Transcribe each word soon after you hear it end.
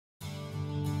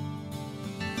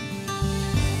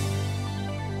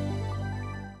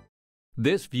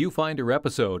This ViewFinder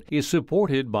episode is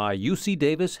supported by UC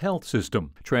Davis Health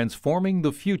System, transforming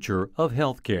the future of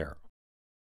healthcare.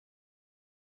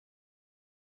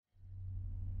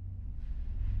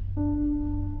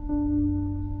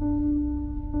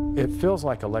 It feels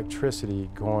like electricity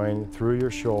going through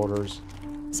your shoulders.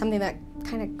 Something that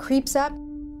kind of creeps up.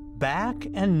 Back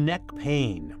and neck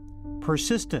pain.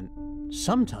 Persistent,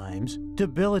 sometimes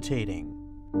debilitating.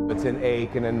 It's an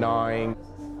ache and a gnawing.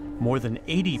 More than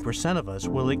 80% of us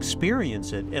will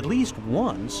experience it at least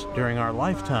once during our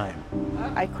lifetime.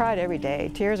 I cried every day.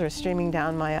 Tears were streaming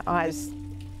down my eyes.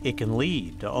 It can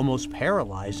lead to almost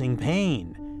paralyzing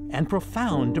pain and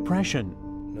profound depression.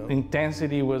 The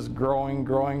intensity was growing.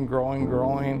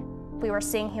 We were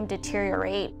seeing him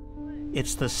deteriorate.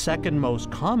 It's the second most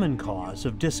common cause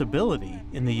of disability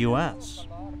in the U.S.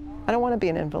 I don't want to be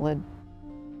an invalid.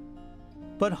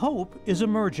 But hope is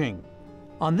emerging.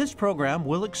 On this program,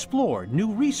 we'll explore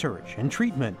new research and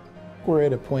treatment. We're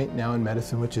at a point now in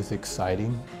medicine which is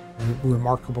exciting. A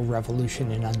remarkable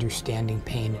revolution in understanding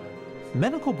pain.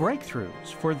 Medical breakthroughs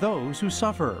for those who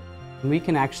suffer. We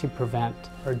can actually prevent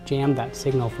or jam that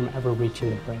signal from ever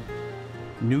reaching the brain.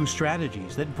 New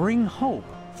strategies that bring hope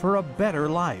for a better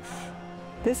life.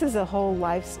 This is a whole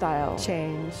lifestyle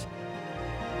change.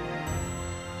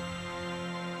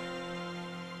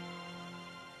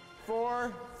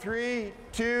 Four, 3,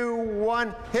 2,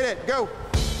 1, hit it, go.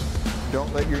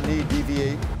 Don't let your knee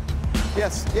deviate.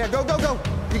 Yes, yeah, go.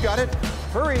 You got it.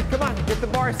 Hurry, come on, get the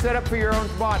bar set up for your own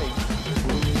body.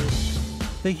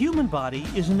 The human body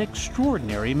is an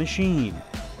extraordinary machine.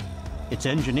 It's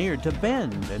engineered to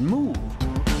bend and move.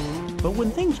 But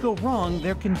when things go wrong,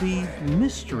 there can be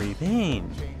mystery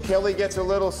pain. Kelly gets a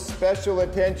little special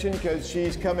attention because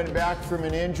she's coming back from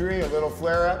an injury, a little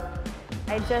flare-up.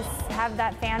 I just have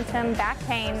that phantom back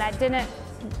pain that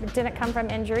didn't come from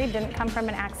injury, didn't come from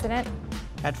an accident.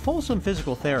 At Folsom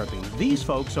Physical Therapy, these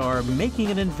folks are making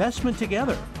an investment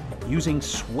together, using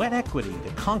sweat equity to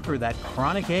conquer that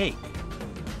chronic ache.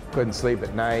 Couldn't sleep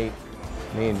at night,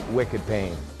 wicked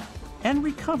pain. And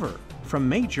recover from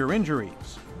major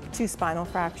injuries. 2 spinal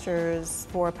fractures,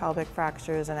 4 pelvic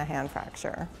fractures, and a hand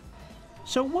fracture.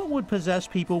 So what would possess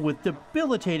people with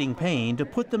debilitating pain to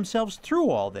put themselves through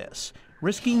all this,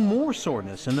 risking more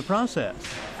soreness in the process?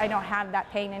 I don't have that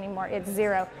pain anymore. It's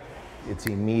zero. It's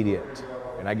immediate,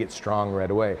 and I get strong right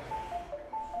away.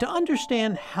 To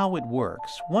understand how it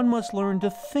works, one must learn to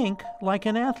think like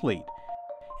an athlete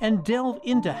and delve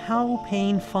into how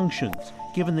pain functions,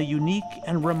 given the unique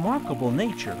and remarkable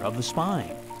nature of the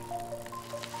spine.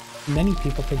 Many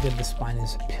people think of the spine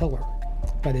as a pillar,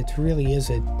 but it really is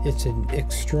it's an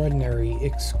extraordinary,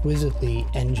 exquisitely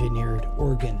engineered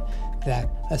organ that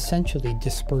essentially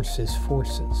disperses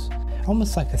forces,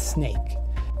 almost like a snake.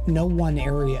 No one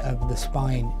area of the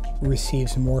spine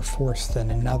receives more force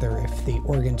than another if the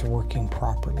organs are working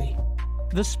properly.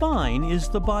 The spine is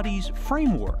the body's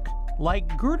framework.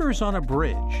 Like girders on a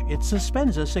bridge, it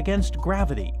suspends us against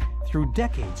gravity through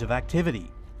decades of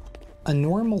activity. A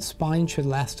normal spine should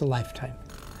last a lifetime.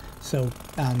 So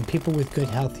people with good,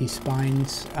 healthy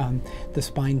spines, the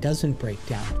spine doesn't break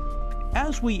down.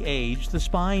 As we age, the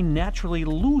spine naturally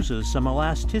loses some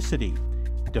elasticity.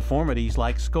 Deformities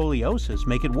like scoliosis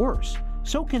make it worse.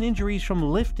 So can injuries from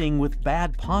lifting with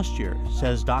bad posture,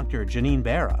 says Dr. Janine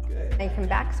Barra. I can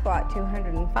back squat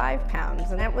 205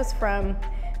 pounds, and that was from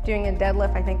doing a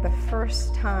deadlift, I think the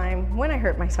first time when I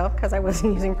hurt myself because I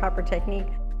wasn't using proper technique.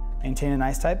 Maintain a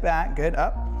nice tight back, good,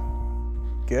 up,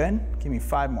 good, give me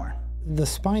 5 more. The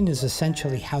spine is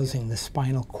essentially housing the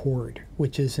spinal cord,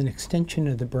 which is an extension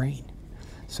of the brain.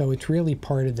 So it's really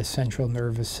part of the central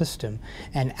nervous system,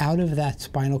 and out of that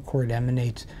spinal cord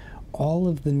emanates all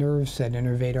of the nerves that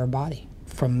innervate our body,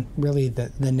 from really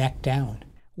the neck down.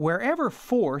 Wherever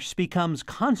force becomes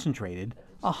concentrated,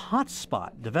 a hot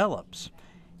spot develops.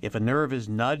 If a nerve is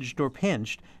nudged or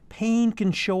pinched, pain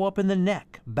can show up in the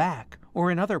neck, back,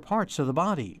 or in other parts of the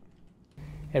body.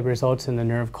 It results in the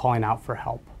nerve calling out for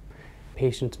help.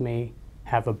 Patients may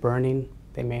have a burning,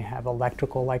 they may have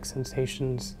electrical-like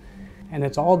sensations, and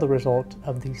it's all the result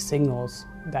of these signals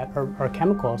that are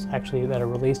chemicals, actually, that are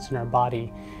released in our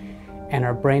body, and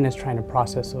our brain is trying to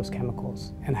process those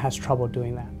chemicals and has trouble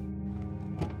doing that.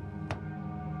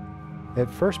 It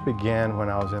first began when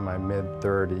I was in my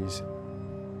mid-30s.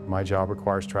 My job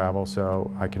requires travel,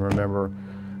 so I can remember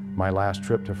my last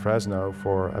trip to Fresno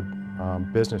for a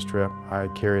business trip. I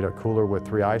carried a cooler with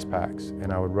 3 ice packs,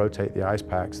 and I would rotate the ice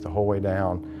packs the whole way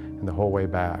down and the whole way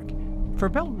back. For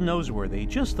Belton Noseworthy,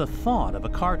 just the thought of a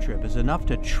car trip is enough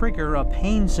to trigger a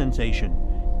pain sensation.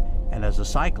 And as a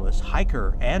cyclist,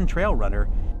 hiker, and trail runner,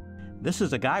 This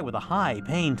is a guy with a high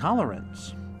pain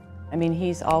tolerance. I mean,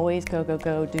 he's always go, go,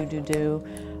 go, do, do, do.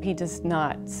 He does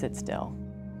not sit still.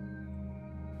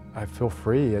 I feel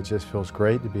free. It just feels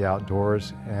great to be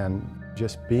outdoors and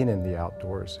just being in the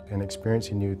outdoors and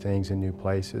experiencing new things and new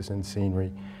places and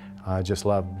scenery. I just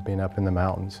love being up in the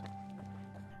mountains.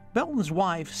 Belton's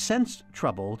wife sensed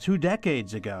trouble 2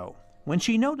 decades ago when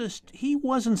she noticed he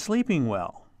wasn't sleeping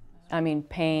well. I mean,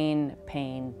 pain,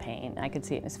 pain, pain. I could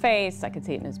see it in his face, I could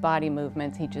see it in his body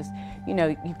movements. He just, you know,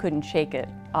 you couldn't shake it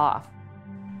off.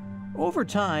 Over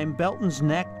time, Belton's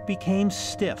neck became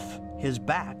stiff, his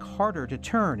back harder to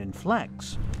turn and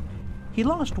flex. He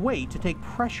lost weight to take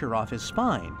pressure off his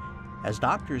spine as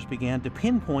doctors began to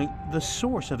pinpoint the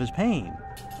source of his pain.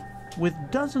 With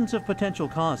dozens of potential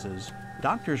causes,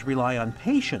 doctors rely on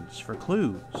patients for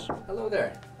clues. Hello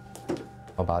there.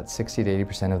 About 60 to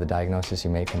 80% of the diagnosis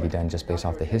you make can be done just based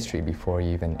off the history before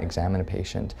you even examine a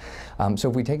patient. So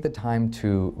if we take the time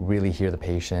to really hear the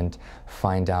patient,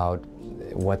 find out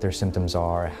what their symptoms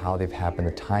are, how they've happened,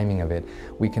 the timing of it,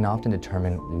 we can often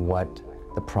determine what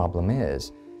the problem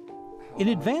is. In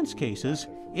advanced cases,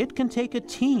 it can take a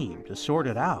team to sort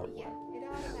it out.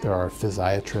 There are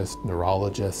physiatrists,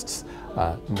 neurologists,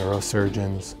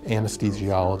 neurosurgeons,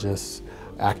 anesthesiologists,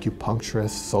 acupuncturists,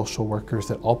 social workers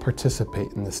that all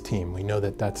participate in this team. We know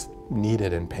that that's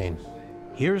needed in pain.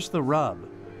 Here's the rub.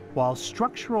 While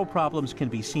structural problems can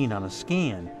be seen on a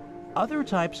scan, other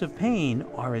types of pain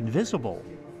are invisible.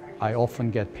 I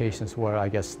often get patients where I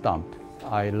get stumped.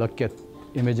 I look at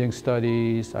imaging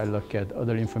studies, I look at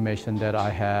other information that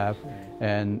I have,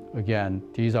 and again,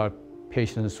 these are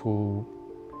patients who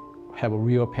have a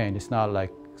real pain. It's not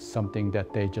like something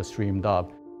that they just dreamed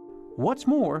up. What's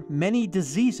more, many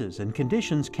diseases and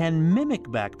conditions can mimic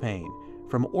back pain,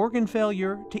 from organ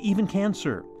failure to even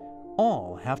cancer.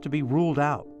 All have to be ruled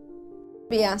out.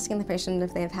 Be asking the patient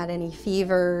if they've had any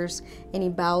fevers, any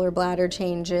bowel or bladder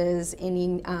changes,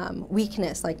 any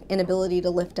weakness, like inability to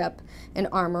lift up an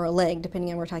arm or a leg,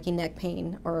 depending on we're talking neck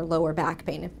pain or lower back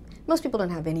pain. Most people don't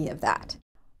have any of that.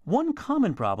 One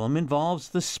common problem involves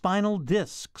the spinal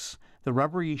discs, the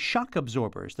rubbery shock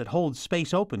absorbers that hold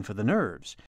space open for the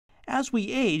nerves. As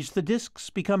we age, the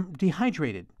discs become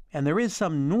dehydrated, and there is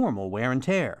some normal wear and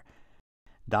tear.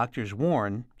 Doctors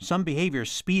warn some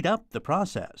behaviors speed up the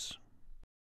process.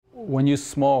 When you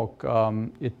smoke,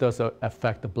 it does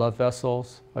affect the blood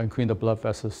vessels, including the blood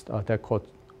vessels that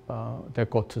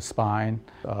go to spine.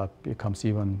 Becomes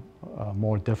even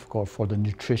more difficult for the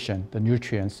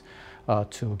nutrients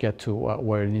to get to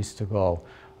where it needs to go.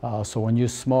 So when you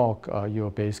smoke,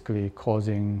 you're basically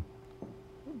causing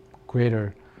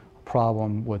greater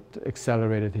problem with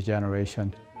accelerated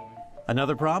degeneration.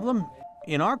 Another problem?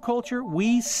 In our culture,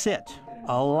 we sit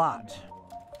a lot.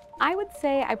 I would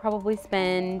say I probably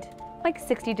spend like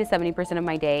 60 to 70% of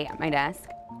my day at my desk.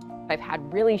 I've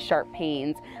had really sharp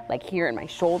pains, like here in my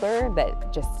shoulder,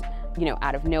 that just, you know,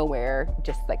 out of nowhere,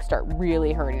 just like start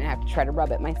really hurting and I have to try to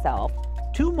rub it myself.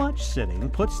 Too much sitting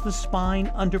puts the spine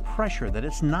under pressure that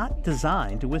it's not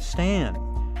designed to withstand.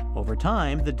 Over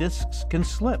time, the discs can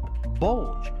slip,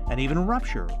 bulge, and even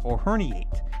rupture or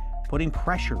herniate, putting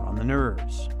pressure on the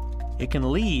nerves. It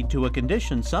can lead to a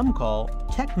condition some call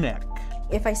tech neck.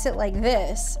 If I sit like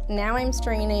this, now I'm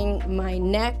straining my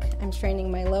neck, I'm straining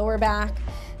my lower back,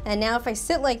 and now if I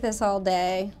sit like this all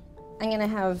day, I'm gonna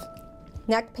have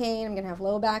neck pain, I'm gonna have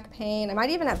low back pain, I might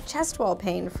even have chest wall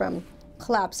pain from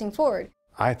collapsing forward.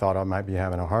 I thought I might be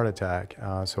having a heart attack,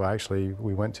 so actually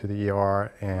we went to the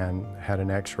ER and had an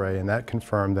x-ray, and that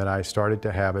confirmed that I started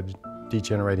to have a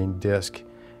degenerating disc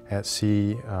at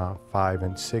C5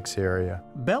 and 6 area.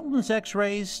 Belton's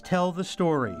x-rays tell the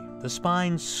story, the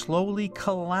spine slowly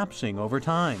collapsing over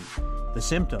time. The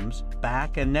symptoms,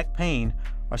 back and neck pain,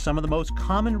 are some of the most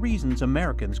common reasons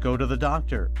Americans go to the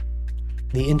doctor.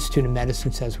 The Institute of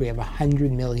Medicine says we have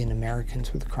 100 million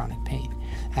Americans with chronic pain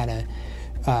at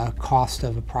a cost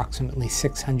of approximately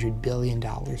 $600 billion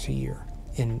a year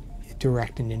in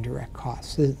direct and indirect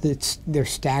costs. They're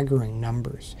staggering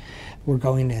numbers. We're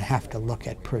going to have to look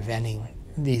at preventing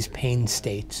these pain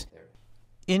states.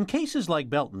 In cases like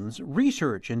Belton's,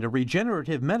 research into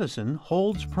regenerative medicine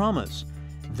holds promise.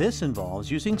 This involves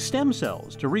using stem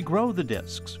cells to regrow the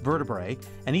discs, vertebrae,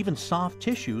 and even soft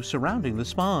tissue surrounding the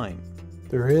spine.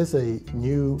 There is a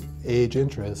new age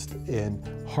interest in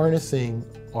harnessing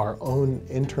our own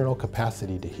internal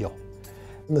capacity to heal.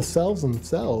 And the cells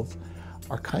themselves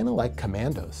are kind of like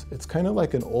commandos. It's kind of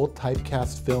like an old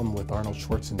typecast film with Arnold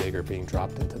Schwarzenegger being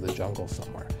dropped into the jungle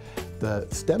somewhere. The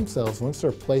stem cells, once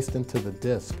they're placed into the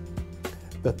disc,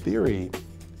 the theory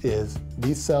is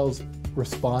these cells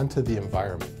respond to the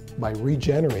environment. By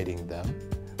regenerating them,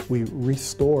 we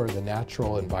restore the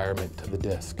natural environment to the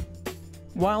disc.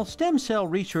 While stem cell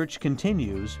research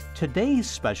continues, today's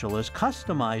specialists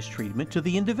customize treatment to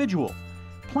the individual,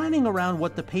 planning around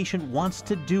what the patient wants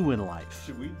to do in life.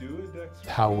 Should we do it next?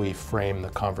 How we frame the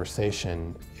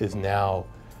conversation is now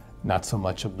not so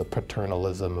much of the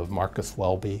paternalism of Marcus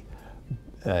Welby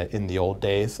in the old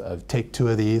days of take 2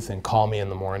 of these and call me in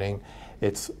the morning.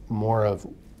 It's more of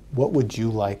what would you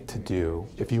like to do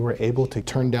if you were able to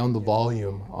turn down the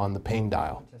volume on the pain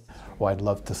dial? Well, I'd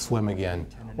love to swim again,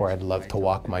 or I'd love to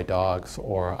walk my dogs,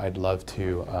 or I'd love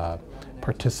to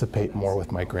participate more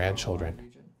with my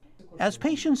grandchildren. As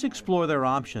patients explore their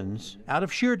options, out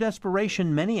of sheer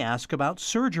desperation, many ask about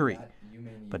surgery.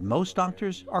 But most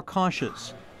doctors are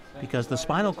cautious. Because the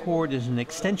spinal cord is an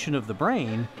extension of the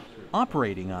brain,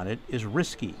 operating on it is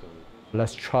risky.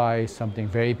 Let's try something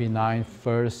very benign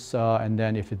first, and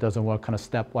then if it doesn't work, kind of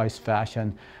stepwise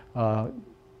fashion,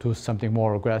 do something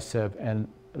more aggressive, and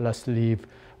let's leave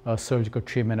surgical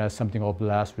treatment as something of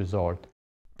last resort.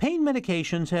 Pain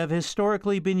medications have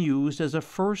historically been used as a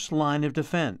first line of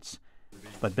defense.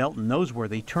 But Belton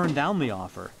Noseworthy turned down the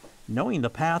offer, knowing the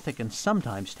path it can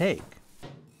sometimes take.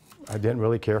 I didn't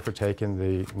really care for taking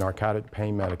the narcotic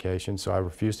pain medication, so I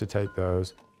refused to take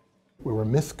those. We were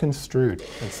misconstrued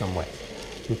in some way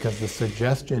because the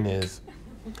suggestion is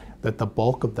that the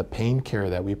bulk of the pain care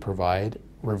that we provide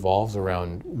revolves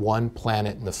around one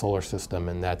planet in the solar system,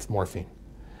 and that's morphine.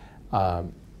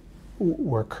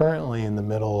 We're currently in the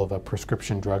middle of a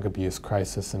prescription drug abuse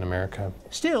crisis in America.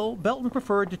 Still, Belton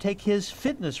preferred to take his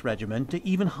fitness regimen to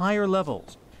even higher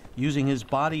levels, using his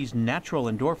body's natural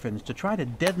endorphins to try to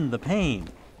deaden the pain.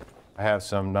 I have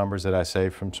some numbers that I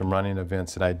saved from some running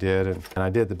events that I did, and I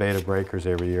did the Beta Breakers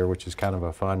every year, which is kind of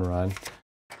a fun run.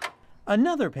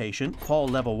 Another patient, Paul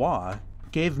Levallois,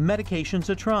 gave medications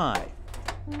a try.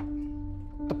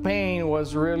 The pain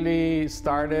was really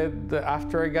started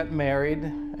after I got married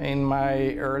in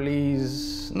my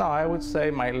I would say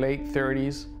my late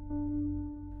 30s.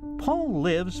 Paul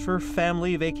lives for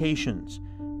family vacations,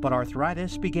 but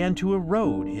arthritis began to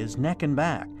erode his neck and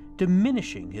back,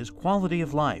 diminishing his quality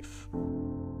of life.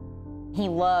 He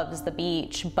loves the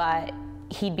beach, but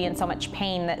he'd be in so much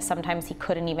pain that sometimes he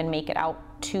couldn't even make it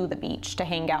out to the beach to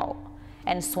hang out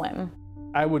and swim.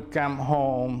 I would come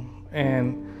home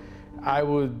and I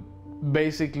would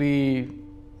basically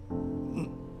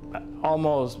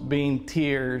almost be in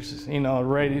tears, you know,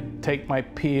 ready to take my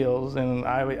pills, and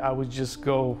I would just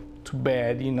go to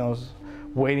bed, you know,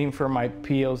 waiting for my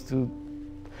pills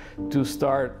to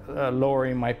start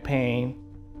lowering my pain.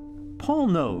 Paul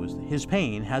knows his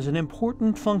pain has an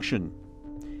important function.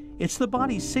 It's the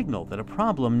body's signal that a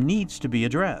problem needs to be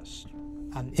addressed.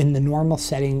 In the normal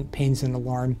setting, pain's an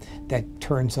alarm that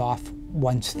turns off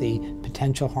once the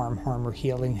potential harm or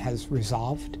healing has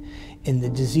resolved. In the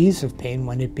disease of pain,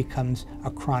 when it becomes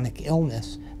a chronic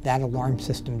illness, that alarm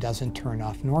system doesn't turn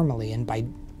off normally, and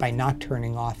by not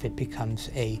turning off, it becomes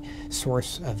a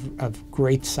source of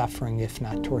great suffering, if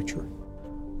not torture.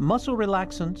 Muscle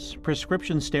relaxants,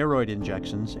 prescription steroid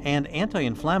injections, and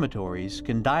anti-inflammatories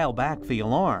can dial back the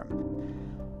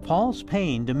alarm. Paul's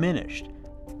pain diminished.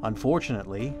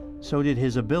 Unfortunately, so did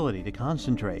his ability to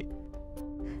concentrate.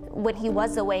 When he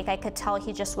was awake, I could tell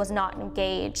he just was not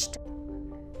engaged.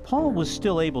 Paul was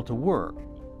still able to work,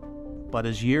 but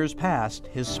as years passed,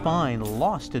 his spine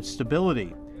lost its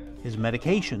stability. His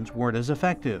medications weren't as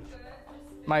effective.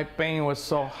 My pain was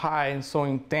so high and so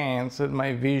intense that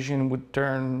my vision would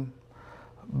turn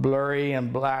blurry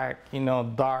and black, you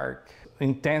know, dark.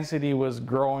 Intensity was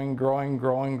growing.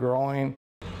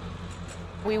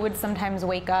 We would sometimes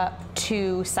wake up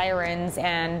to sirens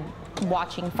and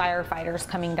watching firefighters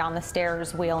coming down the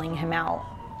stairs wheeling him out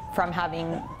from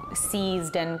having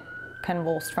seized and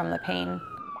convulsed from the pain.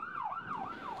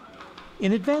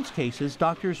 In advanced cases,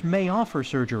 doctors may offer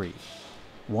surgery.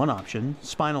 One option,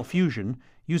 spinal fusion,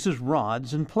 uses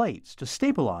rods and plates to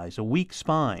stabilize a weak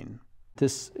spine.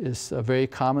 This is a very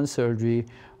common surgery.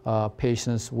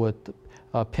 Patients with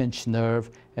a pinched nerve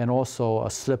and also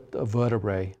a slipped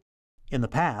vertebrae. In the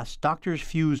past, doctors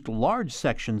fused large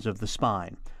sections of the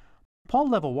spine. Paul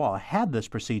Levallois had this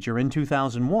procedure in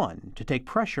 2001 to take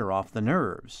pressure off the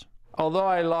nerves. Although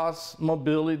I lost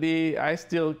mobility, I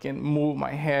still can move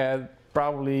my head.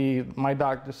 Probably, my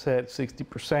doctor said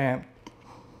 60%.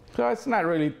 So it's not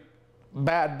really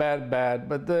bad,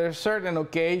 but there are certain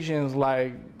occasions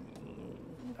like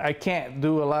I can't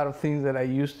do a lot of things that I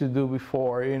used to do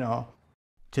before, you know.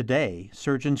 Today,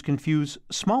 surgeons can fuse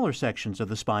smaller sections of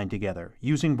the spine together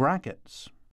using brackets.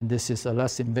 This is a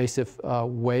less invasive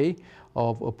way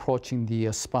of approaching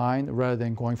the spine rather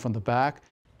than going from the back.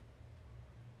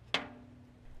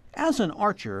 As an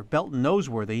archer, Belton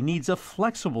Noseworthy needs a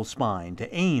flexible spine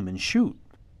to aim and shoot.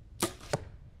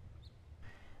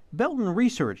 Belton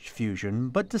researched fusion,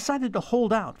 but decided to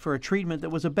hold out for a treatment that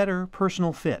was a better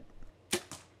personal fit.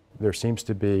 There seems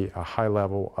to be a high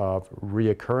level of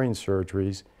reoccurring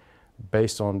surgeries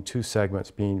based on two segments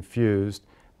being fused,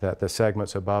 that the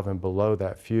segments above and below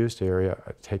that fused area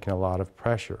are taking a lot of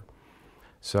pressure.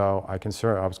 So I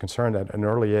was concerned that at an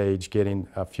early age getting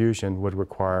a fusion would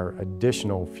require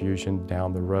additional fusion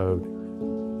down the road.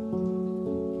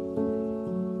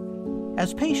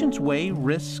 As patients weigh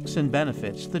risks and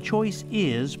benefits, the choice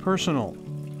is personal.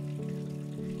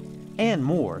 Ann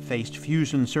Moore faced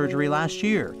fusion surgery last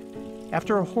year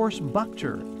after a horse bucked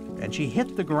her and she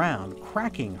hit the ground,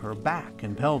 cracking her back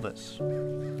and pelvis.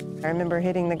 I remember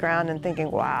hitting the ground and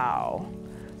thinking, wow,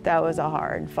 that was a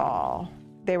hard fall.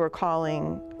 They were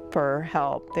calling for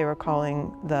help. They were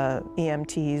calling the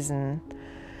EMTs, and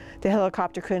the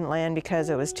helicopter couldn't land because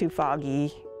it was too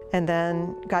foggy. And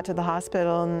then got to the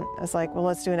hospital and I was like, well,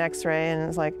 let's do an x-ray. And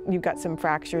it's like, you've got some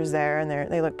fractures there and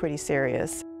they look pretty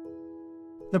serious.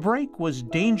 The break was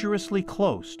dangerously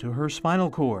close to her spinal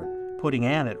cord, putting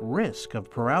Ann at risk of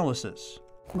paralysis.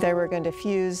 They were going to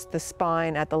fuse the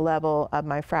spine at the level of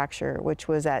my fracture, which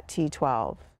was at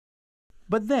T12.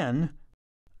 But then,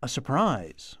 a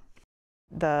surprise.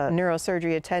 The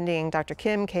neurosurgery attending, Dr.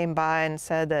 Kim, came by and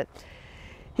said that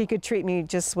he could treat me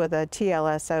just with a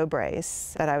TLSO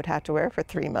brace that I would have to wear for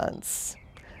 3 months.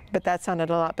 But that sounded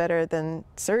a lot better than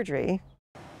surgery.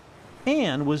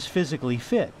 Ann was physically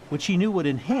fit, which she knew would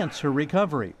enhance her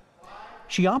recovery.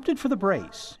 She opted for the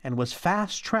brace and was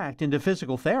fast-tracked into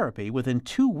physical therapy within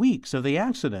 2 weeks of the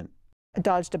accident. I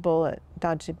dodged a bullet,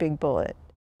 dodged a big bullet.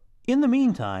 In the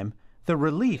meantime, the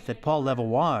relief that Paul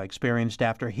Levallois experienced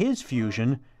after his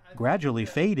fusion gradually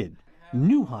faded.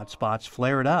 New hotspots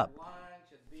flared up.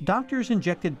 Doctors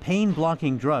injected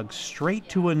pain-blocking drugs straight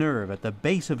to a nerve at the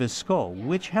base of his skull,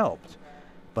 which helped.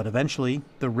 But eventually,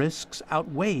 the risks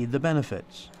outweighed the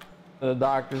benefits. The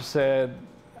doctor said,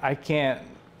 I can't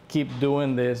keep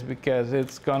doing this because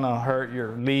it's going to hurt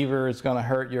your liver, it's going to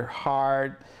hurt your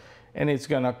heart, and it's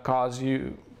going to cause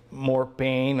you more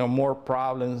pain or more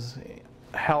problems,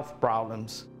 health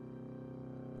problems.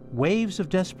 Waves of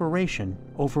desperation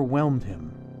overwhelmed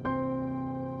him.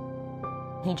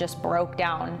 He just broke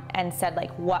down and said,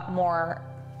 like, what more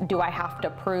do I have to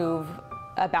prove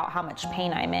about how much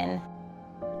pain I'm in?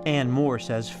 Ann Moore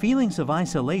says feelings of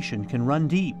isolation can run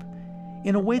deep,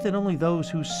 in a way that only those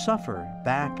who suffer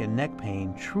back and neck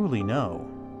pain truly know.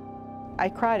 I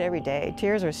cried every day.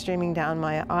 Tears were streaming down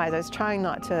my eyes. I was trying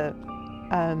not to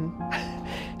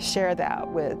share that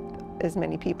with as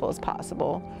many people as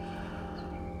possible.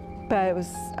 But it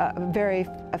was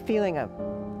a feeling of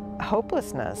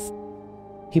hopelessness.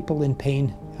 People in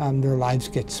pain, their lives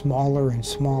get smaller and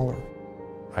smaller.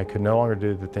 I could no longer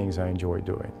do the things I enjoy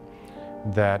doing.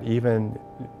 That even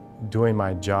doing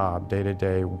my job,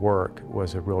 day-to-day work,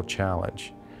 was a real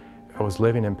challenge. I was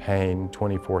living in pain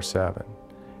 24/7.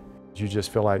 You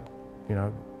just feel like, you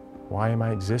know, why am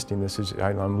I existing?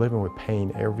 I'm living with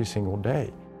pain every single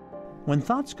day. When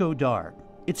thoughts go dark,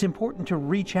 it's important to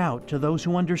reach out to those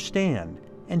who understand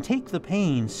and take the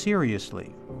pain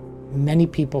seriously. Many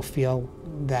people feel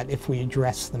that if we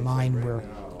address the mind, we're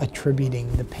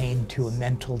attributing the pain to a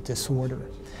mental disorder.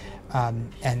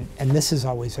 And this is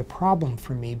always a problem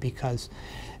for me because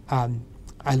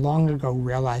I long ago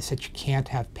realized that you can't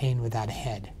have pain without a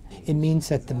head. It means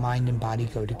that the mind and body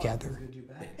go together.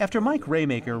 After Mike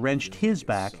Raymaker wrenched his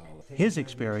back, his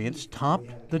experience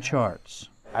topped the charts.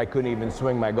 I couldn't even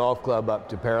swing my golf club up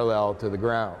to parallel to the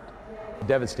ground.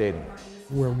 Devastating.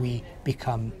 Where we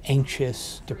become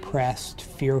anxious, depressed,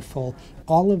 fearful,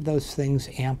 all of those things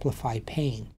amplify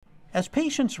pain. As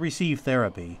patients receive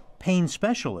therapy, pain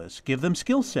specialists give them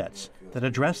skill sets that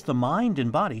address the mind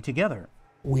and body together.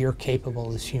 We are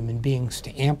capable as human beings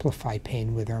to amplify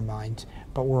pain with our minds,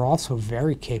 but we're also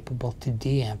very capable to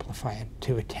de-amplify it,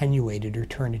 to attenuate it or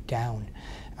turn it down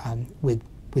with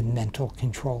mental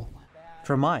control.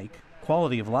 For Mike,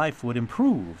 quality of life would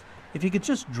improve if you could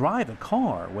just drive a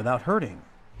car without hurting.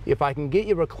 If I can get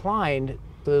you reclined,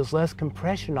 so there's less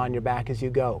compression on your back as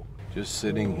you go. Just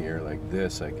sitting here like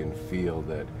this, I can feel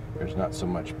that there's not so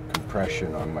much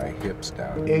compression on my hips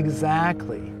down.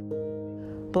 Exactly.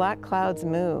 Black clouds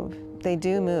move. They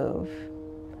do move.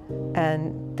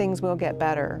 And things will get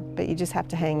better, but you just have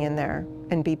to hang in there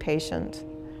and be patient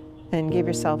and give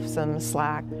yourself some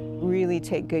slack. Really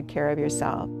take good care of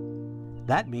yourself.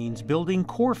 That means building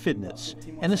core fitness,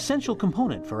 an essential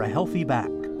component for a healthy back.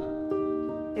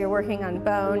 You're working on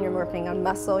bone, you're working on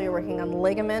muscle, you're working on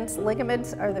ligaments.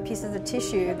 Ligaments are the pieces of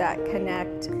tissue that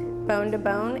connect bone to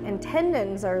bone, and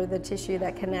tendons are the tissue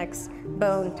that connects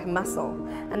bone to muscle.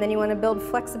 And then you want to build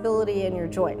flexibility in your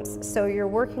joints. So you're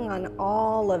working on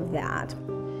all of that.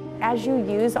 As you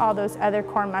use all those other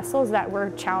core muscles that we're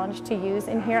challenged to use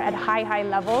in here at high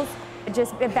levels,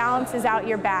 it balances out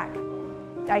your back.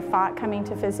 I fought coming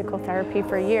to physical therapy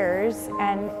for years,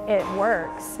 and it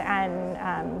works,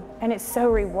 and it's so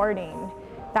rewarding.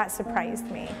 That surprised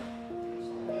me.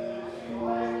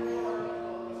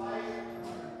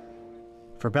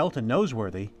 For Belton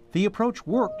Noseworthy, the approach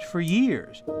worked for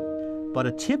years. But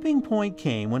a tipping point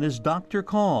came when his doctor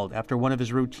called after one of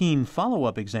his routine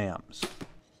follow-up exams.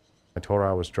 I told her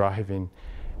I was driving,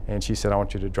 and she said, I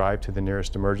want you to drive to the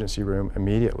nearest emergency room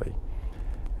immediately.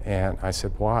 And I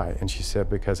said, why? And she said,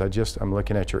 because I'm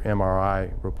looking at your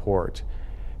MRI report,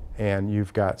 and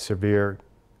you've got severe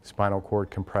spinal cord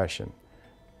compression.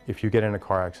 If you get in a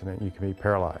car accident, you can be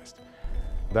paralyzed.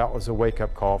 That was a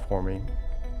wake-up call for me.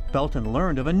 Belton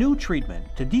learned of a new treatment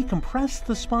to decompress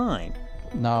the spine.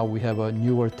 Now we have a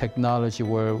newer technology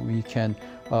where we can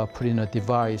put in a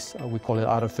device, we call it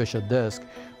artificial disc,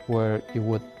 where it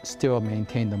would still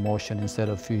maintain the motion instead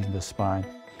of fusing the spine.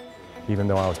 Even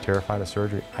though I was terrified of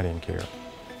surgery, I didn't care.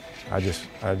 I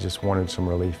just wanted some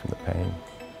relief from the pain.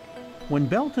 When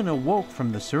Belton awoke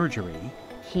from the surgery,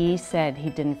 he said he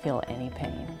didn't feel any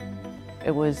pain.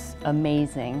 It was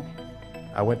amazing.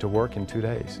 I went to work in 2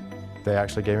 days. They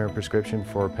actually gave me a prescription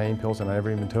for pain pills, and I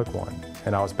never even took one.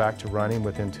 And I was back to running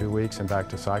within 2 weeks and back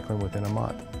to cycling within a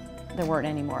month. There weren't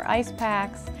any more ice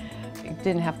packs.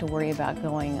 Didn't have to worry about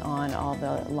going on all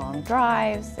the long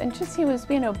drives. And just he was,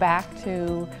 back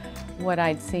to what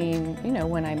I'd seen,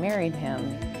 when I married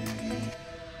him.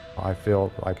 I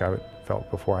feel like I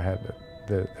felt before I had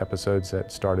the episodes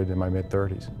that started in my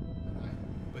mid-30s.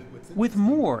 With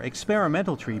more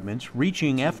experimental treatments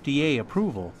reaching FDA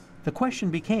approval, the question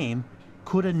became,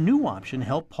 could a new option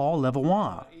help Paul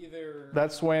Levois?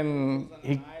 That's when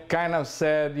he kind of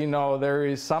said, there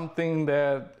is something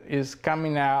that is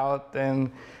coming out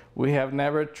and we have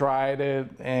never tried it,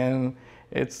 and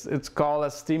it's called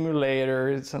a stimulator.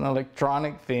 It's an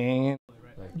electronic thing.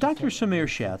 Dr. Samir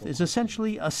Sheth is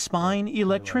essentially a spine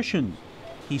electrician.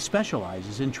 He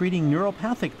specializes in treating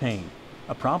neuropathic pain,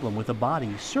 a problem with the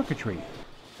body's circuitry.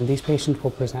 These patients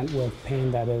will present with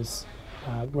pain that is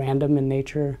random in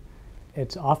nature.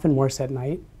 It's often worse at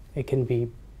night. It can be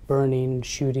burning,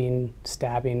 shooting,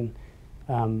 stabbing,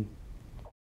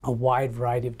 a wide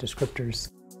variety of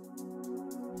descriptors.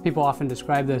 People often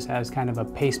describe this as kind of a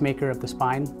pacemaker of the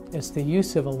spine. It's the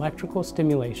use of electrical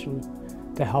stimulation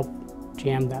to help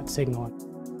jam that signal.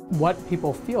 What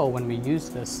people feel when we use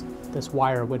this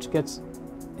wire, which gets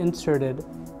inserted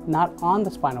not on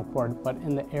the spinal cord, but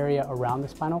in the area around the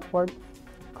spinal cord,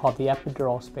 called the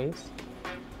epidural space,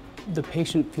 the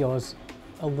patient feels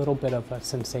a little bit of a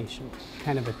sensation,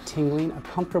 kind of a tingling, a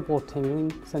comfortable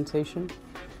tingling sensation,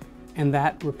 and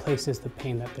that replaces the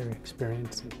pain that they're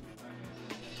experiencing.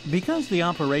 Because the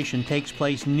operation takes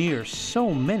place near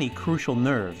so many crucial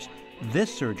nerves,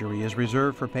 this surgery is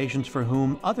reserved for patients for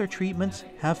whom other treatments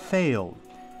have failed.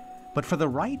 But for the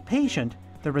right patient,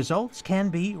 the results can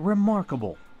be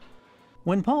remarkable.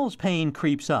 When Paul's pain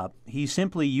creeps up, he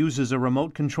simply uses a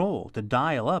remote control to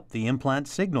dial up the implant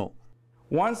signal.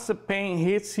 Once the pain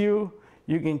hits you,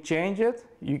 you can change it.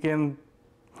 You can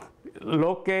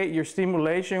locate your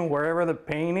stimulation wherever the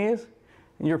pain is,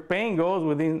 and your pain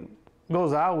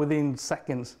goes out within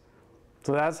seconds.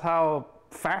 So that's how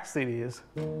fast it is.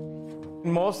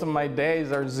 Most of my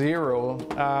days are zero.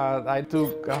 I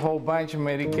took a whole bunch of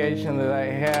medication that I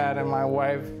had, and my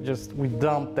wife we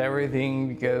dumped everything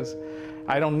because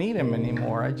I don't need him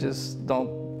anymore. I just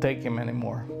don't take him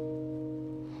anymore.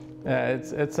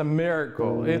 It's a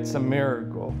miracle. It's a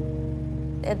miracle.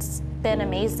 It's been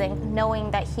amazing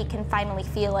knowing that he can finally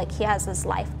feel like he has his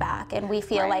life back, and we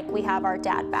feel like we have our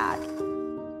dad back.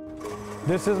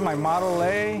 This is my Model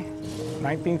A,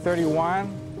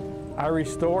 1931. I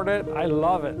restored it. I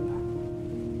love it.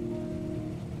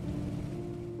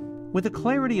 With the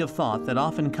clarity of thought that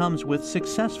often comes with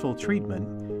successful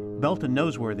treatment, Belton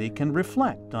Noseworthy can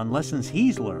reflect on lessons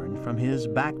he's learned from his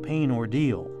back pain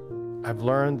ordeal. I've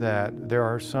learned that there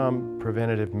are some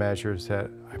preventative measures that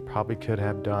I probably could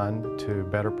have done to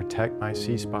better protect my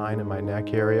C-spine and my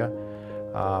neck area.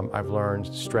 I've learned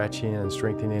stretching and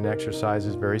strengthening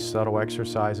exercises, very subtle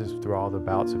exercises through all the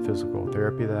bouts of physical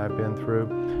therapy that I've been through.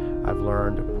 I've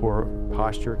learned poor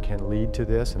posture can lead to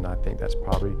this, and I think that's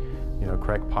probably,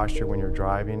 correct posture when you're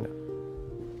driving.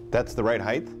 That's the right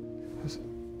height?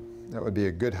 That would be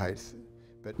a good height.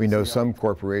 But we know some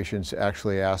corporations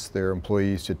actually ask their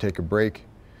employees to take a break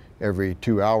every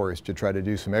 2 hours to try to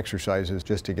do some exercises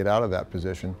just to get out of that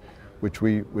position, which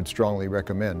we would strongly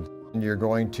recommend. And you're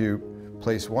going to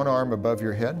place one arm above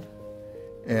your head,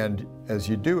 and as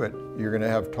you do it, you're going to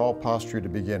have tall posture to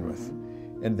begin with.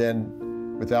 And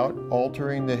then, without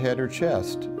altering the head or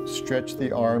chest, stretch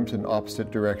the arms in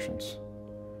opposite directions.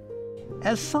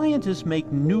 As scientists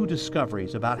make new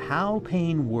discoveries about how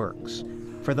pain works,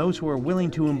 for those who are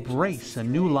willing to embrace a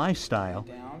new lifestyle,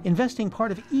 investing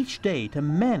part of each day to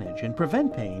manage and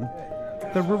prevent pain,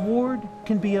 the reward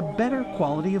can be a better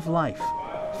quality of life,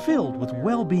 filled with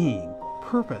well-being,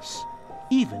 purpose,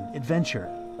 even adventure.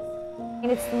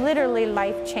 It's literally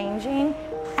life-changing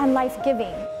and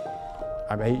life-giving.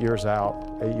 I'm 8 years out,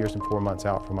 8 years and 4 months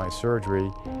out from my surgery,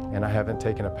 and I haven't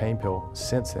taken a pain pill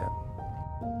since then.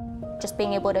 Just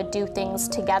being able to do things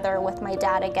together with my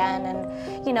dad again,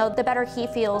 and you know, the better he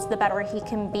feels, the better he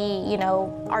can be, you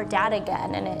know, our dad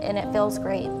again, and it feels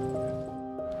great.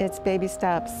 It's baby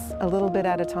steps, a little bit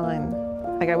at a time.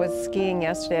 Like I was skiing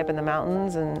yesterday up in the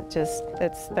mountains, and just,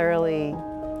 it's thoroughly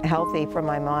healthy for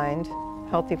my mind,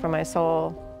 healthy for my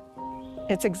soul.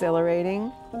 It's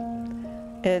exhilarating.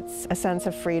 It's a sense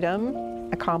of freedom,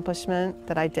 accomplishment,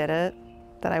 that I did it,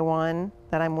 that I won,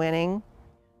 that I'm winning.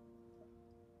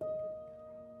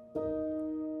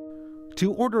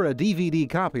 To order a DVD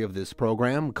copy of this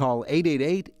program, call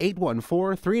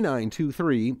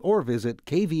 888-814-3923 or visit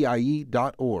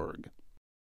kvie.org.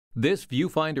 This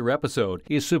ViewFinder episode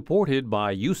is supported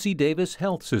by UC Davis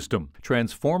Health System,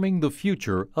 transforming the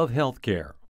future of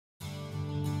healthcare.